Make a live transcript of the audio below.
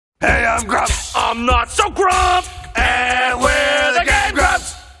I'm Grumps. I'm not so Grump. And we're the Game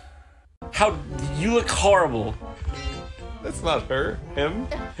Grumps. How you look horrible. That's not her. Him?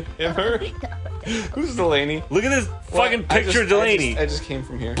 Her? Who's Delaney? Look at this fucking picture of Delaney. I just came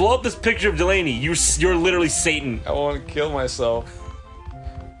from here. Blow up this picture of Delaney. You're literally Satan. I want to kill myself.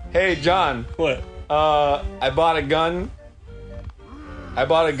 Hey, John. What? I bought a gun. I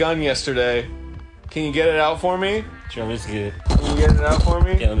bought a gun yesterday. Can you get it out for me? Sure, let me just get it. Can you get it out for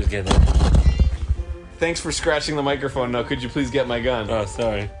me? Yeah, let me just get it. Thanks for scratching the microphone. Now, could you please get my gun? Oh,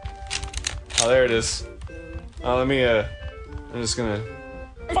 sorry. Oh, there it is. Oh, let me, I'm just gonna...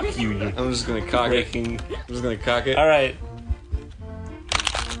 Fuck you, you I'm just gonna cock it. I'm just gonna cock it. Alright.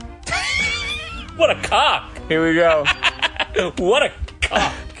 What a cock! Here we go. What a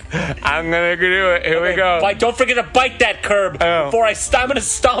cock! I'm gonna do it. Here we go. Don't forget to bite that curb before I'm gonna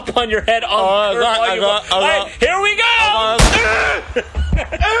stomp on your head on the curb. Alright, here we go!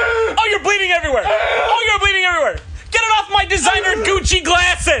 Oh, you're bleeding everywhere! Oh, you're bleeding everywhere! Get it off my designer Gucci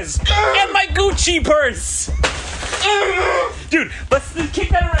glasses! And my Gucci purse! Dude, let's kick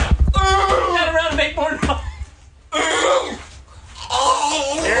that around. Kick that around and make more noise.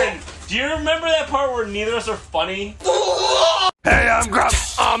 Aaron, do you remember that part where neither of us are funny? Hey, I'm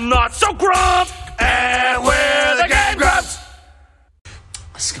Grumps. I'm not so Grump. And we're the Game Grumps.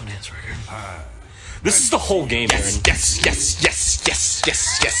 Let's go dance record. This is the whole game, Aaron. Yes.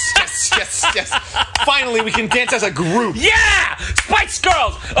 Finally, we can dance as a group. Yeah! Spice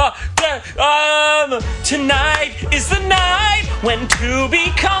Girls! Tonight is the night when two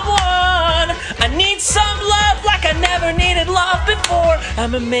become one. I need some love like I never needed love before.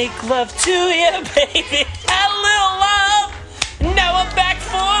 I'ma make love to you, baby. A little love. Now I'm back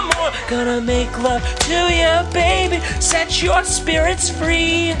for more. Gonna make love to you, baby. Set your spirits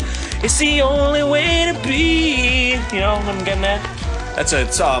free. It's the only way to be. You know what I'm getting at?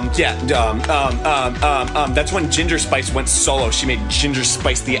 That's when Ginger Spice went solo. She made Ginger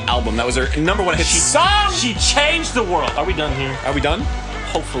Spice the album. That was her #1 hit song. She changed the world. Are we done here? Are we done?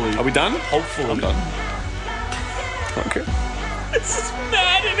 Hopefully. Are we done? Hopefully. I'm done. Okay. This is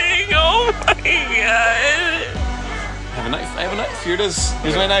maddening. Oh my god. I have a knife. I have a knife. Here it is.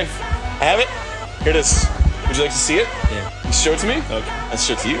 Here's my knife. I have it. Here it is. Would you like to see it? Yeah. You show it to me? Okay. Let's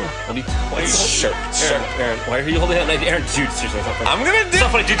show it to you. Why are you Sharp. Aaron, why are you holding that knife? Aaron, dude, seriously, that's not funny. I'm gonna do. It's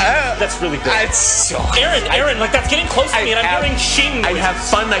not funny, dude. That's really good. It's so. Aaron, like that's getting close to me, and I'm hearing shing. I have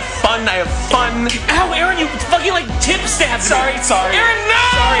fun. I have fun. Ow, Aaron, you fucking like tip stabbed me. Sorry. Aaron, no!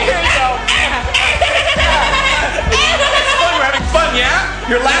 Sorry. Here you go. It's fun. We're having fun,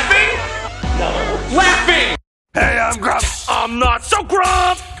 yeah? You're laughing? No. Laughing. Hey, I'm Grumps. I'm not so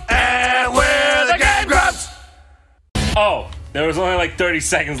Grump. And we're the Game Grumps. Oh, there was only like 30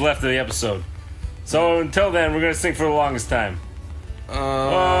 seconds left of the episode. So until then, we're gonna sing for the longest time. Oh,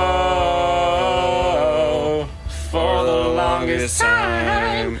 for the longest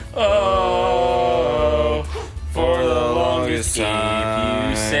time. Oh, for the longest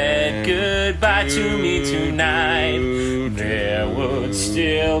time. If you said goodbye to me tonight, there would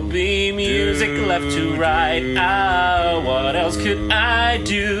still be music left to write. What else could I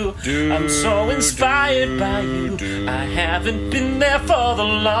do? I'm so inspired by you. I haven't been there for the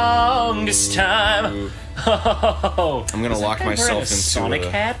longest time. Oh, I'm gonna lock myself into Sonic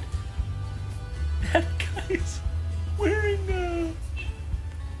hat. That guy's wearing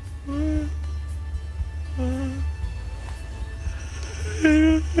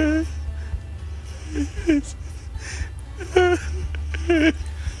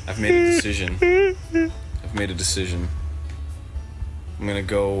I've made a decision. I'm gonna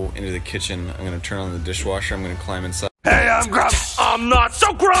go into the kitchen. I'm gonna turn on the dishwasher. I'm gonna climb inside. Hey, I'm Grumps. I'm not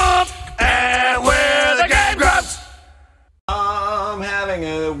so Grump. And we're the Game Grumps. I'm having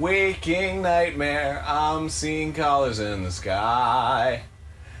a waking nightmare. I'm seeing colors in the sky.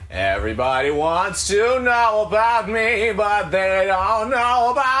 Everybody wants to know about me, but they don't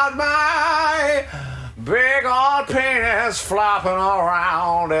know about my big old penis flopping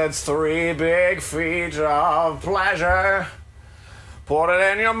around. It's 3 big feet of pleasure. Put it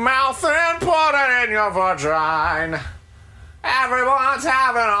in your mouth and put it in your vagina. Everyone's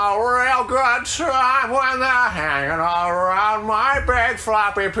having a real good time when they're hanging around my big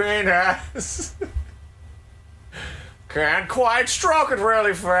floppy penis. Can't quite stroke it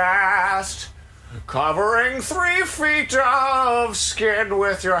really fast. Covering 3 feet of skin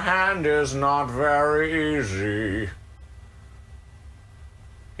with your hand is not very easy.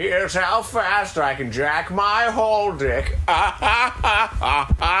 Here's how fast I can jack my whole dick.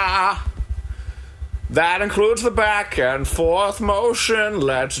 That includes the back and forth motion.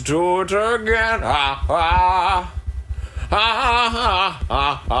 Let's do it again.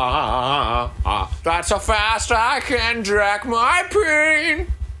 That's how fast I can track my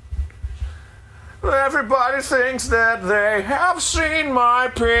pain. Everybody thinks that they have seen my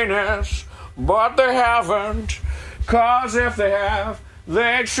penis, but they haven't. 'Cause if they have,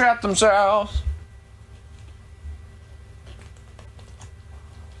 they'd shit themselves.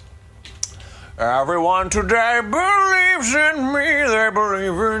 Everyone today believes in me, they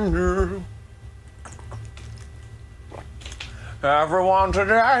believe in you. Everyone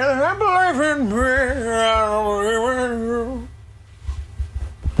today, they believe in me, I believe in you.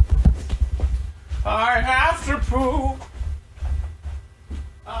 I have to prove.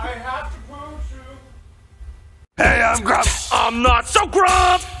 I have to prove to. Hey, I'm Grump. I'm not so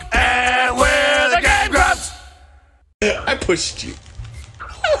Grump. And we're the Game Grumps. I pushed you.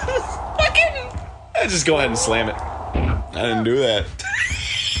 Just go ahead and slam it. I didn't do that.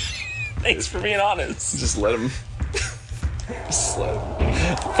 Thanks for being honest. Just let him. Just let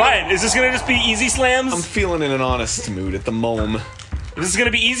him. Fine. Is this gonna just be easy slams? I'm feeling in an honest mood at the moment. If this is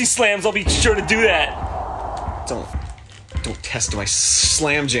gonna be easy slams, I'll be sure to do that. Don't test my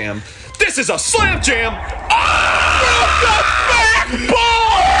slam jam. This is a slam jam! Ah!